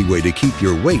easy way to keep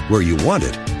your weight where you want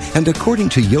it, and according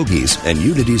to yogis and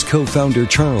Unity's co-founder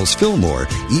Charles Fillmore,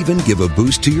 even give a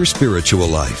boost to your spiritual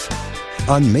life.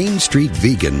 On Main Street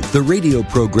Vegan, the radio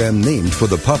program named for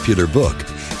the popular book,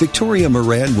 Victoria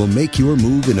Moran will make your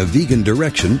move in a vegan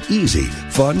direction easy,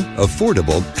 fun,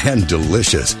 affordable, and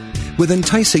delicious. With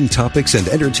enticing topics and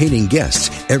entertaining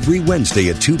guests every Wednesday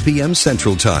at 2 p.m.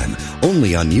 Central Time,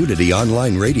 only on Unity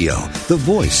Online Radio, the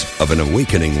voice of an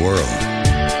awakening world.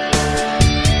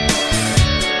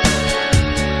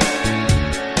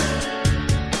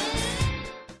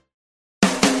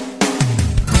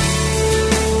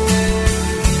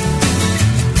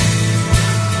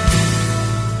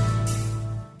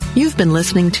 You've been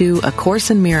listening to A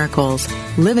Course in Miracles,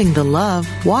 Living the Love,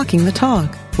 Walking the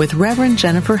Talk, with Reverend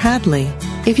Jennifer Hadley.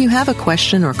 If you have a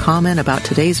question or comment about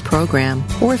today's program,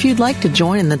 or if you'd like to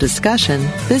join in the discussion,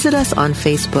 visit us on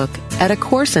Facebook at A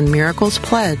Course in Miracles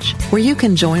Pledge, where you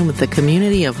can join with the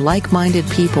community of like-minded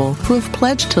people who have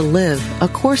pledged to live A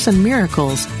Course in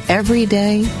Miracles every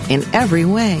day in every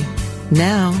way.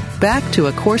 Now, back to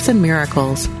A Course in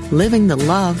Miracles, Living the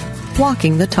Love,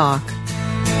 Walking the Talk.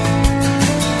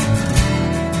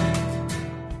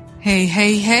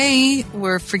 Hey,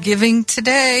 we're forgiving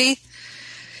today.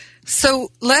 So,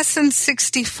 lesson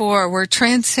 64, we're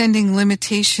transcending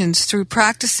limitations through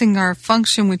practicing our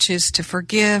function, which is to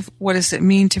forgive. What does it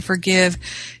mean to forgive?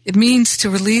 It means to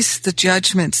release the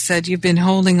judgments that you've been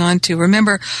holding on to.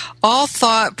 Remember, all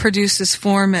thought produces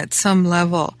form at some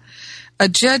level. A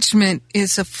judgment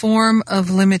is a form of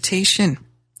limitation.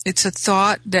 It's a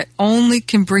thought that only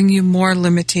can bring you more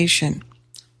limitation.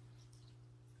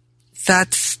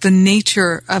 That's the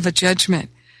nature of a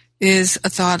judgment, is a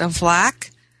thought of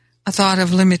lack, a thought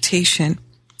of limitation.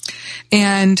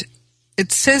 And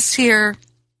it says here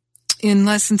in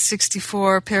lesson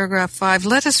 64, paragraph 5,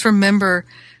 let us remember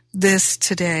this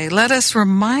today. Let us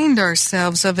remind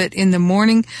ourselves of it in the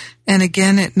morning and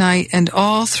again at night and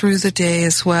all through the day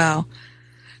as well.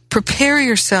 Prepare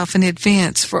yourself in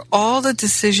advance for all the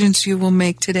decisions you will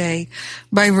make today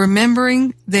by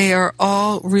remembering they are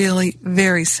all really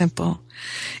very simple.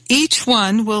 Each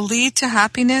one will lead to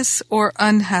happiness or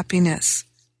unhappiness.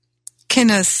 Can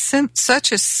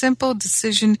such a simple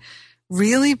decision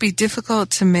really be difficult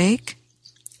to make?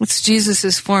 It's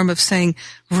Jesus' form of saying,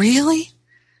 really?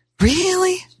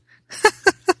 Really?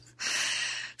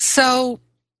 So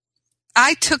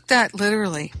I took that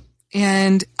literally.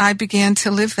 And I began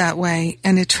to live that way,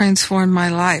 and it transformed my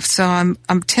life. So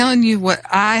I'm telling you what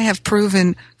I have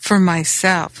proven for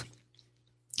myself.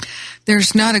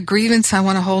 There's not a grievance I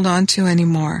want to hold on to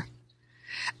anymore.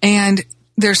 And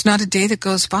there's not a day that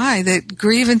goes by that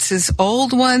grievances,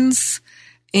 old ones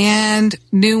and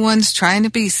new ones trying to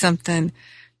be something,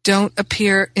 don't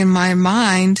appear in my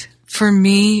mind for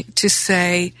me to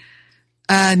say,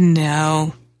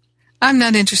 no, I'm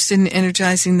not interested in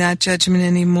energizing that judgment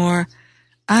anymore.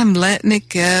 I'm letting it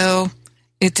go.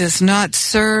 It does not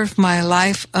serve my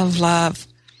life of love.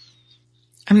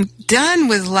 I'm done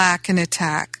with lack and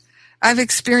attack. I've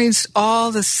experienced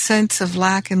all the sense of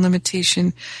lack and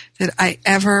limitation that I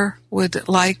ever would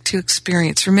like to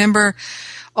experience. Remember,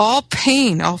 all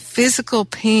pain, all physical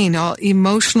pain, all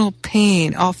emotional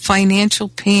pain, all financial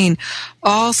pain,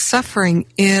 all suffering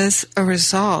is a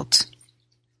result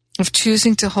of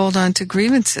choosing to hold on to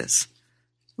grievances.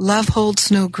 Love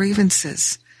holds no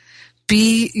grievances.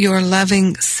 Be your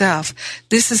loving self.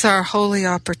 This is our holy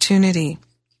opportunity.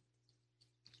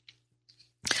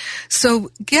 So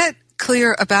get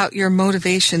clear about your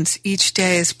motivations each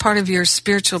day as part of your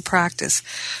spiritual practice.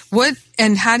 What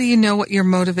and how do you know what your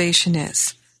motivation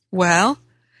is? Well,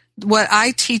 what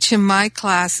I teach in my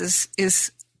classes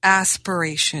is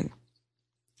aspiration.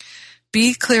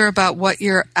 Be clear about what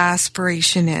your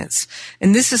aspiration is.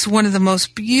 And this is one of the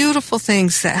most beautiful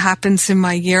things that happens in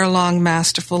my year-long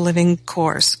Masterful Living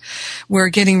course. We're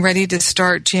getting ready to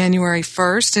start January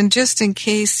 1st. And just in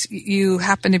case you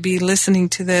happen to be listening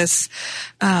to this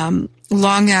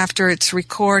long after it's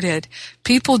recorded,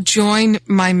 people join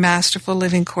my Masterful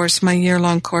Living course, my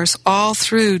year-long course, all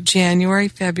through January,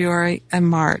 February, and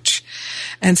March.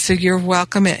 And so you're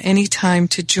welcome at any time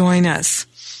to join us.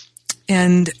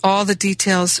 And all the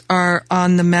details are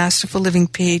on the Masterful Living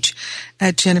page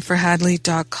at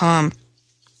jenniferhadley.com.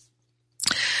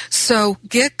 So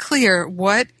get clear,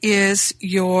 what is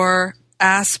your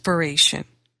aspiration?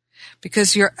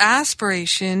 Because your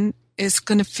aspiration is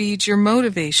going to feed your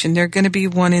motivation. They're going to be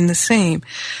one and the same.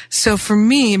 So for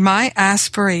me, my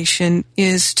aspiration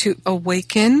is to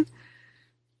awaken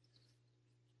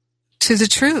to the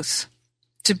truth,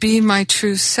 to be my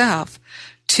true self,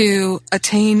 to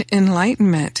attain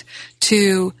enlightenment,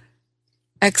 to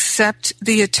accept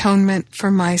the atonement for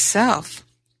myself.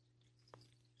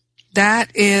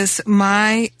 That is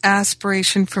my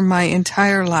aspiration for my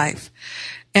entire life.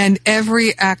 And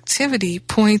every activity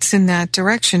points in that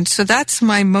direction. So that's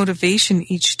my motivation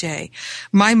each day.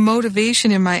 My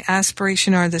motivation and my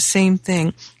aspiration are the same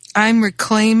thing. I'm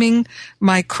reclaiming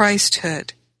my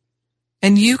Christhood.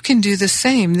 And you can do the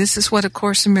same. This is what A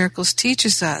Course in Miracles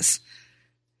teaches us.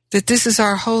 That this is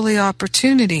our holy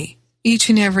opportunity, each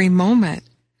and every moment,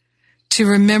 to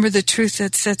remember the truth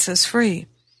that sets us free.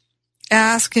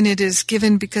 Ask and it is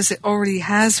given because it already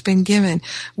has been given.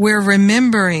 We're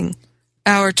remembering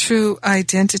our true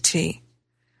identity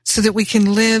so that we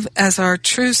can live as our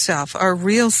true self, our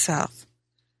real self.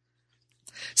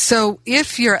 So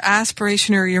if your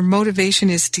aspiration or your motivation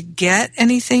is to get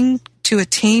anything, to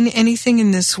attain anything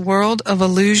in this world of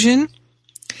illusion,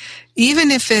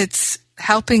 even if it's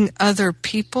helping other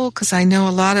people, because I know a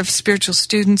lot of spiritual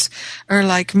students are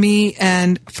like me,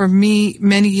 and for me,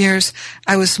 many years,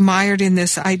 I was mired in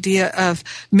this idea of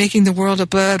making the world a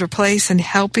better place and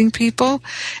helping people.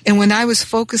 And when I was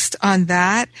focused on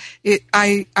that,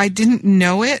 I didn't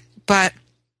know it, but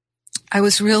I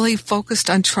was really focused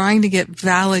on trying to get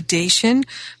validation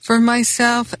for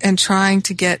myself and trying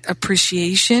to get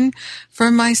appreciation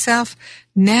for myself.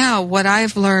 Now, what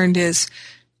I've learned is,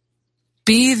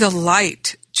 be the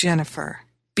light, Jennifer.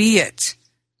 Be it.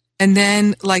 And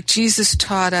then, like Jesus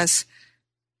taught us,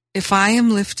 if I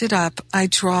am lifted up, I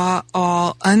draw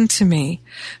all unto me.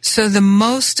 So the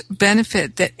most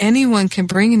benefit that anyone can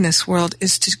bring in this world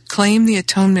is to claim the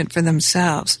atonement for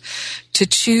themselves, to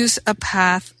choose a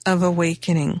path of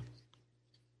awakening.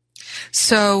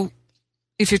 So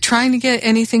if you're trying to get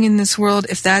anything in this world,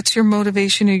 if that's your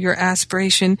motivation or your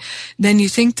aspiration, then you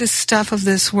think the stuff of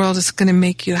this world is going to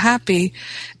make you happy.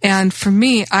 And for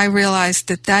me, I realized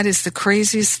that that is the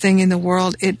craziest thing in the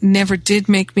world. It never did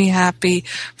make me happy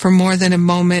for more than a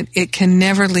moment. It can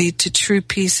never lead to true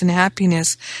peace and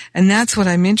happiness. And that's what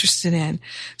I'm interested in.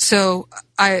 So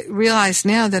I realize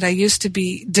now that I used to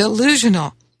be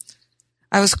delusional.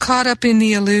 I was caught up in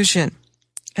the illusion.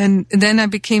 And then I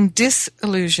became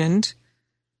disillusioned.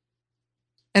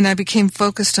 And I became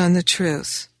focused on the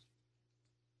truth.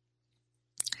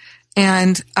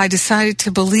 And I decided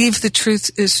to believe the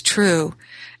truth is true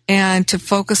and to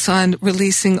focus on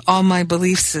releasing all my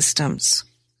belief systems.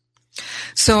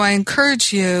 So I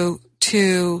encourage you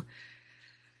to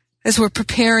as we're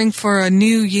preparing for a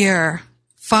new year,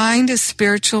 find a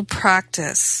spiritual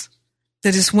practice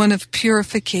that is one of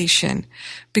purification,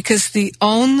 because the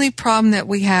only problem that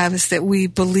we have is that we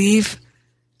believe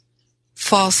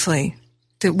falsely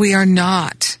that we are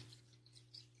not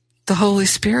the Holy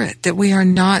Spirit, that we are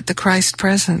not the Christ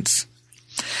presence.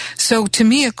 So to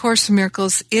me, A Course in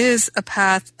Miracles is a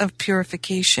path of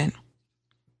purification.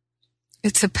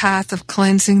 It's a path of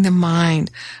cleansing the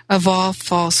mind of all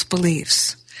false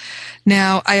beliefs.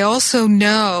 Now, I also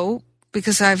know,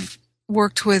 because I've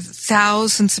worked with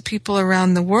thousands of people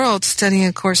around the world studying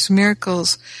A Course in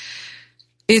Miracles,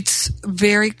 it's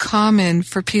very common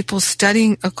for people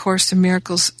studying A Course in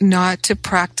Miracles not to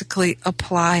practically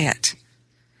apply it.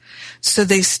 So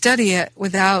they study it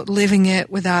without living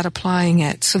it, without applying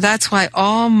it. So that's why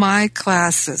all my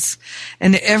classes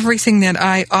and everything that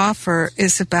I offer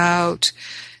is about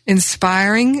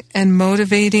inspiring and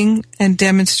motivating and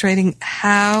demonstrating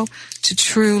how to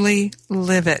truly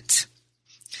live it.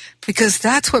 Because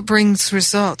that's what brings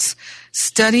results.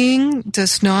 Studying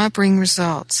does not bring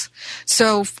results.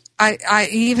 So I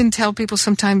even tell people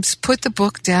sometimes, put the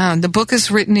book down. The book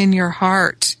is written in your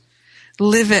heart.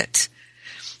 Live it.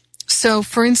 So,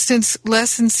 for instance,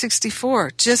 lesson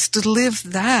 64, just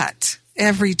live that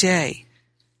every day.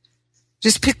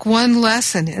 Just pick one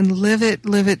lesson and live it,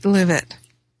 live it, live it.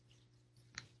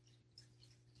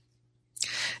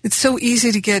 It's so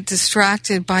easy to get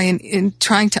distracted by in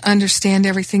trying to understand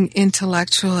everything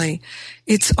intellectually.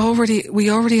 We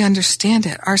already understand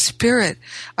it. Our spirit,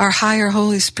 our higher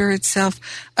Holy Spirit self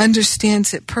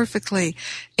understands it perfectly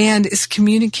and is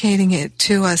communicating it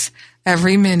to us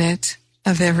every minute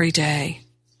of every day.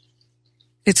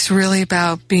 It's really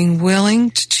about being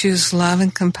willing to choose love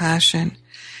and compassion.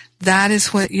 That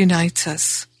is what unites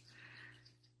us.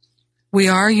 We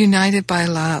are united by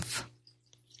love.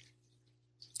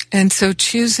 And so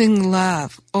choosing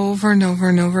love over and over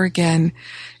and over again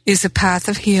is a path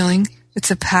of healing.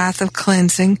 It's a path of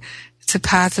cleansing. It's a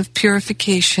path of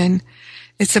purification.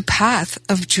 It's a path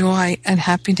of joy and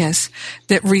happiness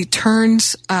that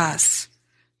returns us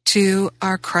to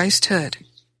our Christhood.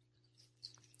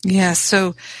 Yes,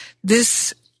 so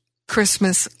this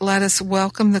Christmas, let us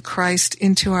welcome the Christ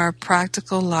into our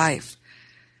practical life,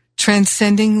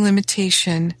 transcending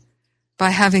limitation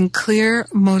by having clear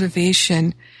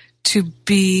motivation to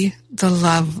be the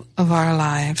love of our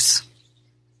lives.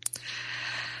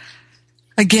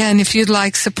 Again, if you'd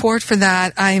like support for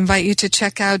that, I invite you to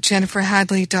check out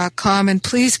jenniferhadley.com, and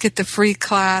please get the free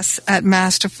class at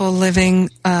Masterful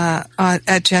Living at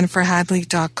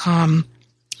jenniferhadley.com.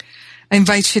 I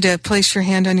invite you to place your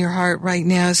hand on your heart right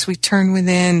now as we turn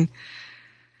within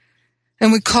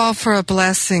and we call for a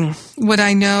blessing. What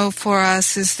I know for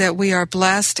us is that we are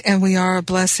blessed and we are a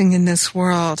blessing in this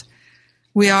world.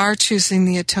 We are choosing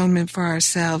the atonement for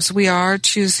ourselves. We are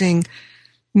choosing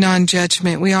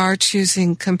non-judgment. We are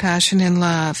choosing compassion and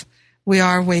love. We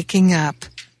are waking up.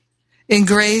 In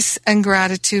grace and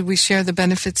gratitude, we share the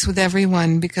benefits with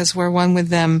everyone because we're one with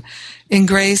them. In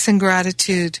grace and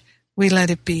gratitude, we let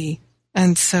it be.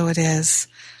 And so it is.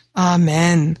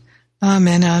 Amen.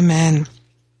 Amen. Amen.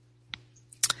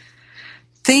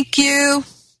 Thank you.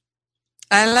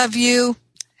 I love you.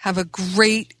 Have a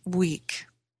great week.